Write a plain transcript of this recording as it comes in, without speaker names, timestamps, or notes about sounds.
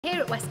Here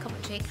at West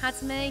Coventry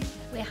Academy,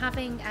 we're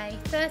having a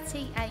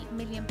 £38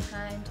 million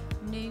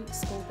new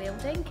school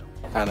building.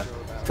 Anna,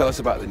 tell us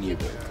about the new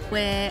build.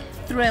 We're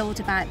thrilled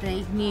about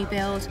the new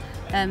build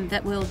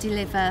that will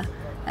deliver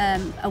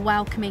a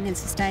welcoming and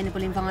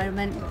sustainable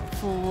environment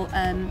for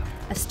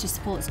us to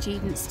support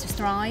students to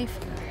thrive.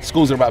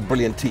 Schools are about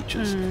brilliant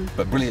teachers,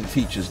 but brilliant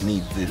teachers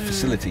need the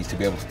facilities to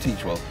be able to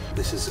teach well.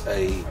 This is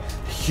a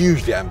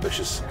hugely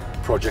ambitious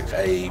project,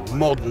 a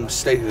modern,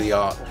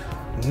 state-of-the-art,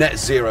 net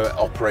zero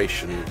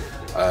operation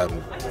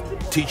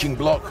teaching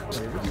block.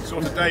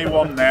 Sort of day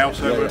one now,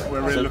 so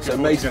we're really looking forward to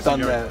Mace's done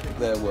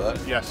their work.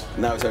 Yes.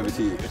 Now it's over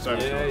to you. It's over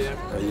to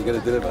us. Are you going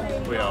to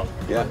deliver? We are.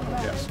 Yeah?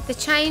 Yes. The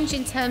change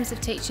in terms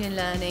of teaching and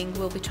learning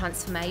will be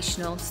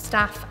transformational.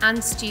 Staff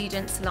and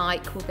students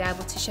alike will be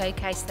able to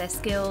showcase their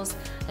skills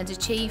and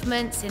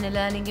achievements in a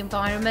learning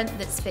environment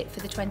that's fit for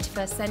the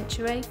 21st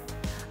century.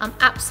 I'm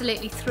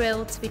absolutely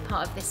thrilled to be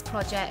part of this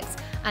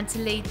project and to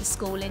lead the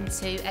school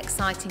into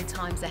exciting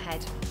times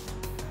ahead.